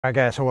Hi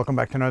guys, so welcome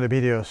back to another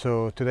video.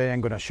 So today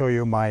I'm going to show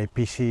you my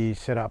PC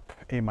setup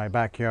in my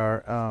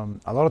backyard.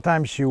 A lot of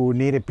times you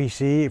need a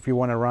PC if you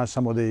want to run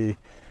some of the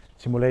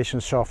simulation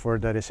software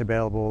that is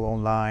available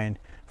online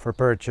for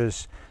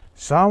purchase.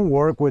 Some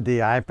work with the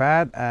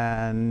iPad,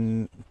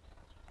 and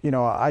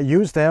I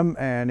use them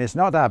and it's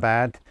not that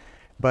bad,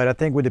 but I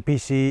think with the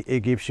PC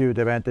it gives you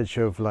the advantage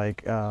of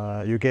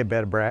you get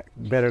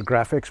better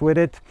graphics with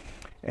it,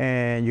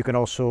 and you can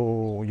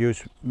also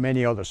use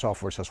many other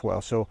softwares as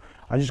well. So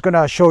I'm just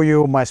gonna show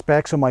you my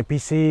specs on my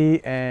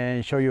PC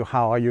and show you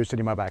how I use it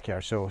in my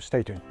backyard, so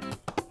stay tuned.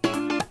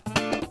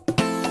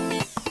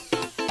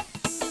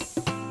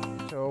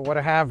 So what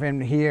I have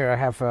in here, I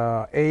have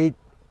 8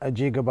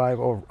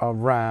 GB of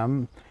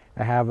RAM.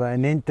 I have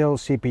an Intel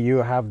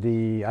CPU.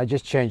 I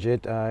just changed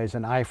it, it's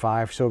an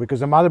i5. So because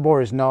the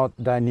motherboard is not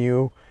that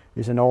new,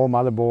 it's an old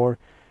motherboard,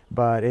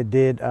 but it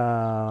did,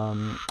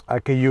 I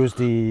could use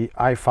the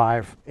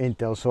i5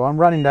 Intel. So I'm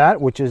running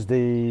that, which is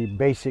the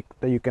basic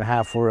that you can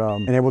have for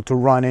being able to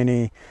run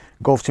any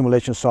golf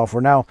simulation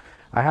software. Now,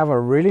 I have a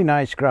really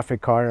nice graphic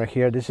card right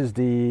here. This is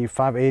the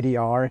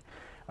 580R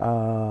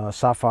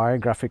Sapphire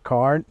graphic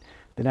card.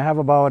 Then I have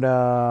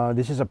about,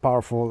 this is a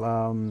powerful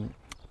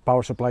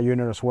power supply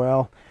unit as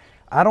well.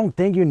 I don't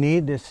think you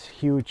need this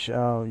huge,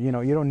 you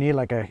don't need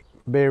like a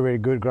very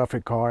good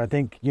graphic card. I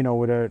think,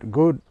 with a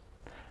good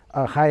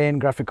high-end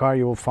graphic card,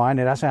 you will find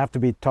it doesn't have to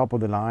be top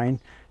of the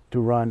line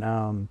to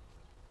run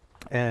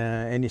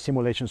any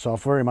simulation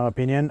software, in my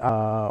opinion.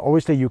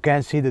 Obviously you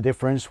can see the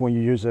difference when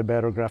you use a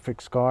better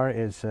graphics card.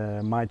 It's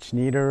much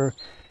neater,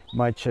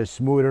 much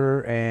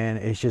smoother, and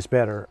it's just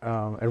better.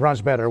 It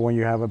runs better when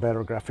you have a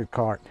better graphic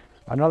card.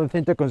 Another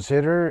thing to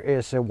consider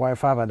is a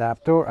Wi-Fi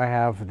adapter. I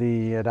have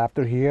the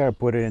adapter here. I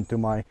put it into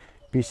my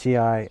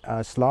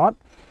PCI slot.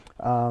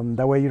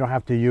 That way you don't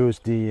have to use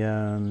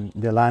the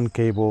LAN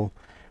cable.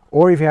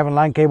 Or if you have a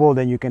LAN cable,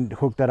 then you can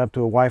hook that up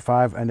to a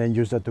Wi-Fi and then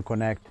use that to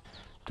connect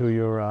to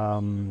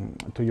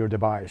your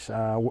device.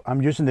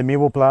 I'm using the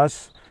Mevo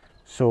Plus,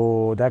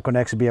 so that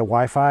connects via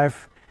Wi-Fi.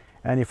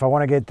 And if I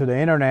want to get to the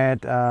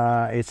internet,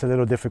 it's a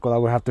little difficult. I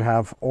would have to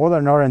have either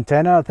another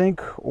antenna, I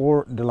think,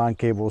 or the LAN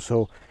cable.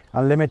 So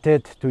I'm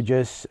limited to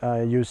just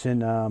using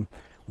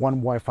one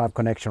Wi-Fi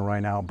connection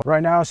right now. But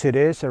right now, as it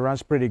is, it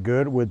runs pretty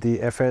good with the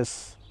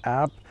FS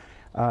app.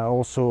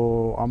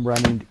 Also, I'm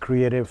running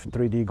Creative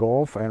 3D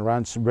Golf and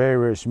runs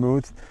very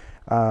smooth.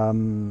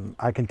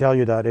 I can tell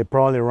you that it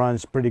probably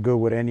runs pretty good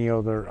with any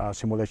other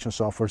simulation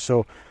software.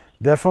 So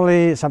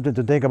definitely something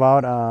to think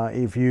about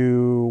if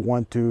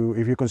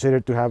you consider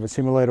to have a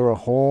simulator at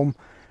home.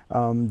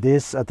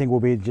 This I think will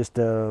be just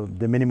the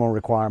minimum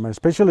requirement,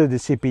 especially the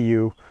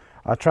CPU.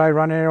 I tried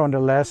running it on the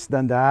less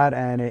than that,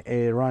 and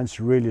it runs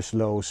really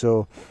slow.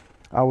 So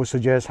I would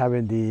suggest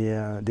having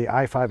the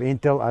i5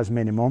 Intel as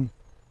minimum,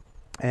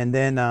 and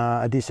then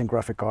a decent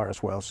graphic card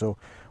as well. So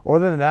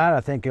other than that,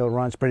 I think it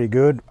runs pretty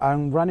good.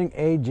 I'm running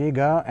 8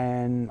 GB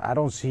and I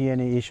don't see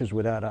any issues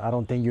with that. I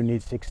don't think you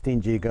need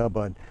 16 GB,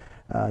 but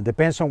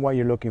depends on what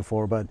you're looking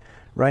for. But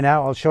right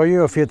now I'll show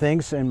you a few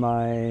things on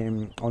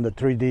the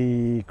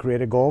 3D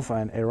Creative Golf,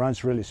 and it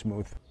runs really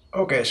smooth.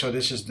 Okay, so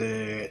this is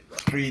the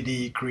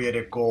 3D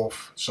Creative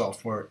Golf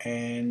software,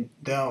 and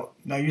now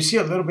you see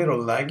a little bit of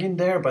lag in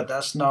there, but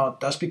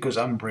that's because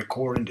I'm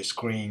recording the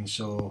screen.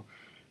 So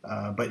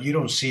but you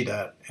don't see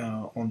that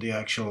on the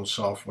actual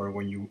software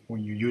when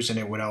you're using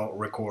it without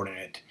recording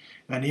it.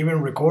 And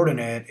even recording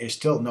it is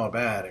still not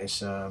bad.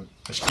 It's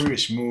pretty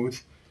smooth.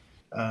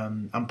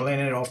 I'm playing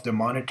it off the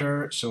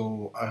monitor,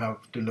 so I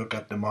have to look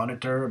at the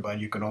monitor,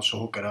 but you can also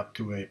hook it up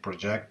to a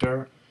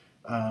projector.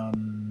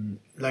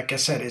 Like I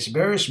said, it's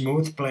very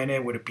smooth playing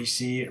it with a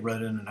PC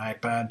rather than an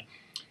iPad.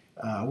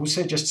 I would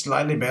say just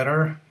slightly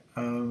better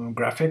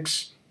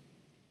graphics.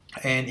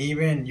 And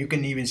you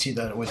can even see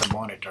that with the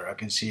monitor. I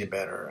can see it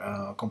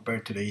better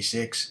compared to the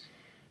E6.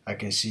 I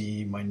can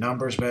see my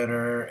numbers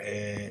better.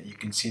 You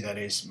can see that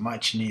it's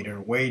much neater,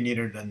 way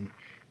neater than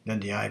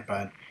the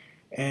iPad.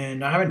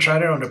 And I haven't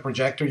tried it on the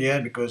projector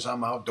yet because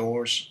I'm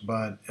outdoors,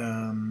 but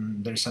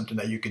there's something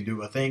that you can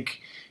do. I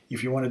think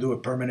if you want to do a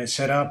permanent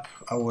setup,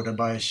 I would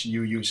advise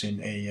you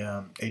using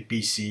a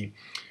PC.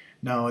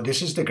 Now,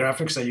 this is the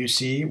graphics that you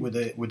see with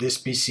this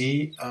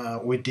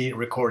PC with the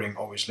recording.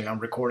 Obviously, I'm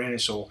recording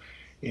it, so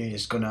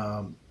it's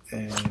gonna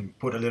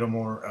put a little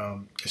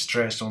more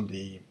stress on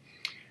the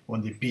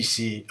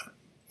PC.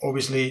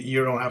 Obviously,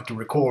 you don't have to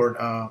record,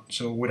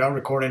 so without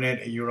recording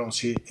it, you don't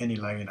see any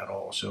lagging at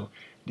all. So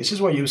this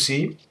is what you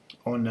see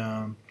on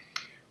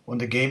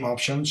the game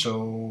option.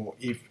 So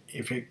if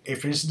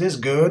it's this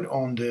good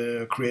on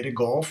the Creative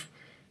Golf,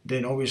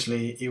 then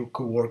obviously it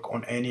could work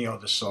on any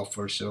other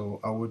software. So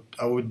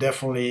I would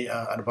definitely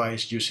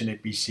advise using a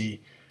PC,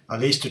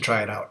 at least to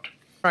try it out.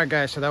 Alright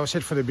guys, so that was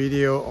it for the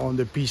video on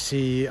the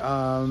PC.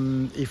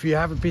 If you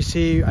have a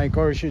PC, I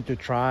encourage you to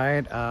try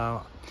it,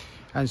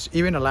 and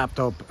even a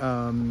laptop.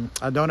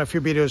 I've done a few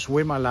videos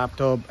with my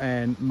laptop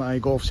and my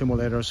golf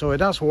simulator, so it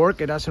does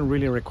work. It doesn't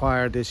really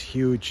require this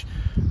huge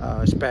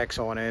specs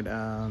on it.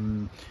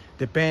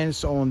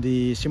 Depends on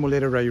the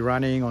simulator that you're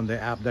running, on the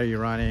app that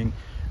you're running.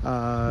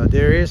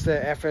 There is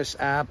the FS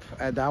app.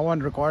 That one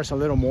requires a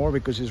little more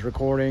because it's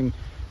recording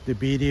the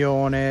video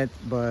on it,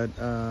 but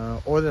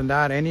other than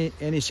that,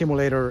 any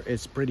simulator,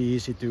 it's pretty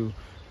easy to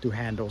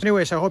handle.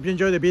 Anyways, I hope you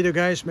enjoyed the video,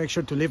 guys. Make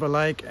sure to leave a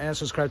like and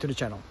subscribe to the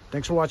channel.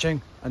 Thanks for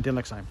watching. Until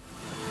next time.